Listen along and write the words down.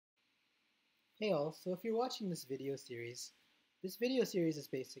Hey all, so if you're watching this video series is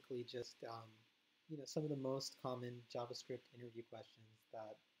basically just some of the most common JavaScript interview questions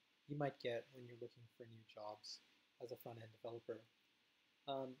that you might get when you're looking for new jobs as a front-end developer.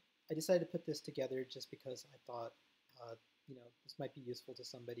 I decided to put this together just because I thought this might be useful to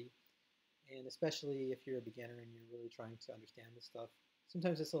somebody, and especially if you're a beginner and you're really trying to understand this stuff.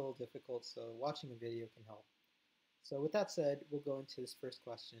 Sometimes it's a little difficult, so watching a video can help. So with that said, we'll go into this first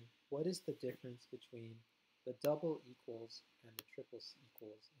question. What is the difference between the double equals and the triple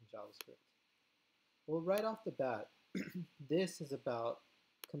equals in JavaScript? Well, right off the bat, this is about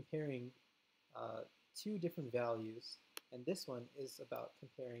comparing two different values, and this one is about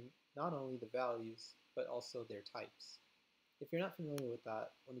comparing not only the values, but also their types. If you're not familiar with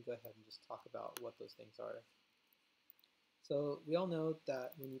that, let me go ahead and just talk about what those things are. So we all know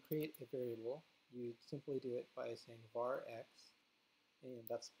that when you create a variable, you simply do it by saying var x, and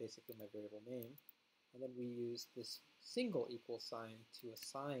that's basically my variable name. And then we use this single equal sign to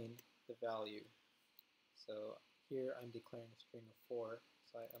assign the value. So here I'm declaring a string of 4,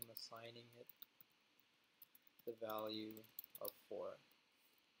 so I'm assigning it the value of 4.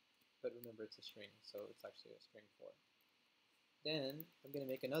 But remember, it's a string, so it's actually a string 4. Then I'm going to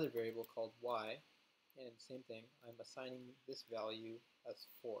make another variable called y, and same thing, I'm assigning this value as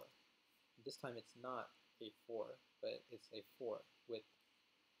 4. This time it's not a 4, but it's a 4 with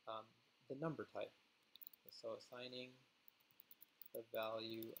the number type. So assigning the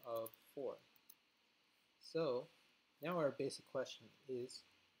value of 4. So now our basic question is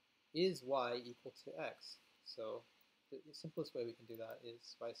y equal to x? So the simplest way we can do that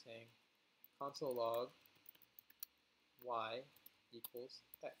is by saying console log y equals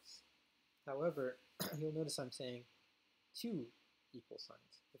x. However, you'll notice I'm saying two equal signs.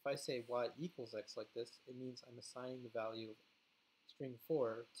 If I say y equals x like this, it means I'm assigning the value of string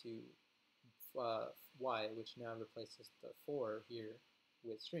 4 to y, which now replaces the 4 here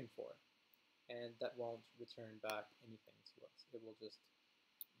with string 4. And that won't return back anything to us. It will just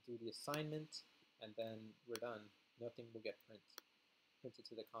do the assignment, and then we're done. Nothing will get printed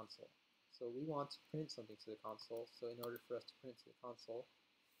to the console. So we want to print something to the console. So in order for us to print to the console,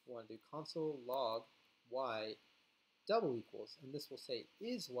 we want to do console log y double equals, and this will say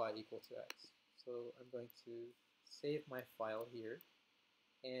is y equal to x. So I'm going to save my file here,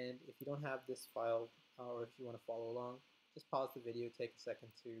 and if you don't have this file, or if you want to follow along, just pause the video, take a second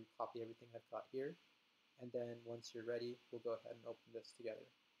to copy everything I've got here, and then once you're ready, we'll go ahead and open this together.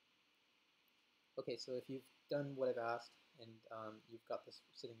 Okay, so if you've done what I've asked, and you've got this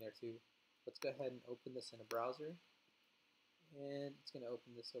sitting there too, let's go ahead and open this in a browser, and it's going to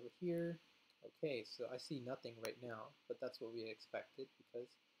open this over here. Okay, so I see nothing right now, but that's what we expected because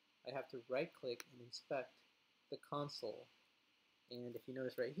I have to right-click and inspect the console. And if you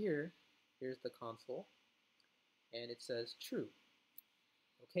notice right here, here's the console, and it says true.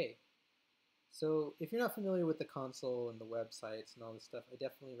 Okay, so if you're not familiar with the console and the websites and all this stuff, I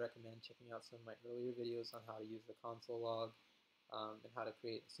definitely recommend checking out some of my earlier videos on how to use the console log and how to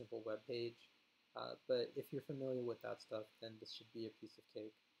create a simple web page. But if you're familiar with that stuff, then this should be a piece of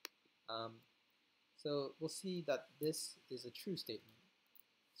cake. So we'll see that this is a true statement.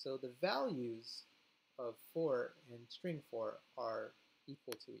 So the values of 4 and string 4 are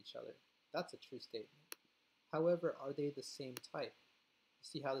equal to each other. That's a true statement. However, are they the same type? You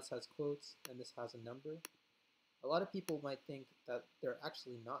see how this has quotes and this has a number? A lot of people might think that they're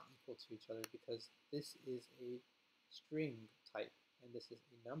actually not equal to each other because this is a string type and this is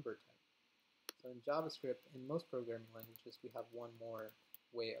a number type. So in JavaScript, in most programming languages, we have one more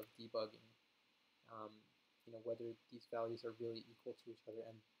way of debugging whether these values are really equal to each other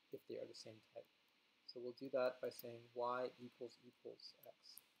and if they are the same type. So we'll do that by saying y equals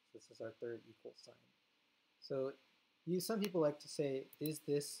x. So this is our third equal sign. So some people like to say, is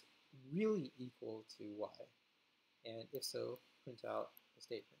this really equal to y? And if so, print out the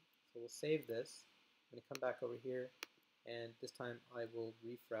statement. So we'll save this. I'm going to come back over here, and this time I will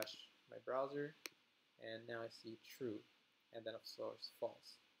refresh my browser, and now I see true, and then of course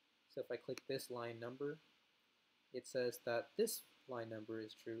false. So if I click this line number, it says that this line number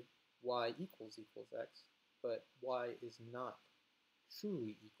is true, y equals x, but y is not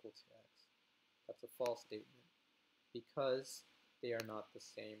truly equal to x. That's a false statement because they are not the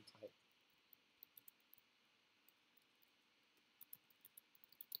same type.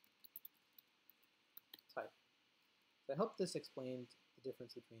 So I hope this explained the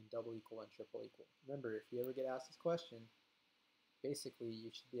difference between double equal and triple equal. Remember, if you ever get asked this question, basically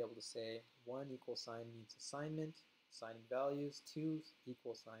you should be able to say 1 equal sign means assignment, assigning values, 2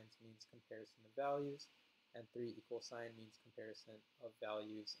 equal signs means comparison of values, and 3 equal sign means comparison of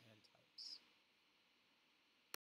values and types.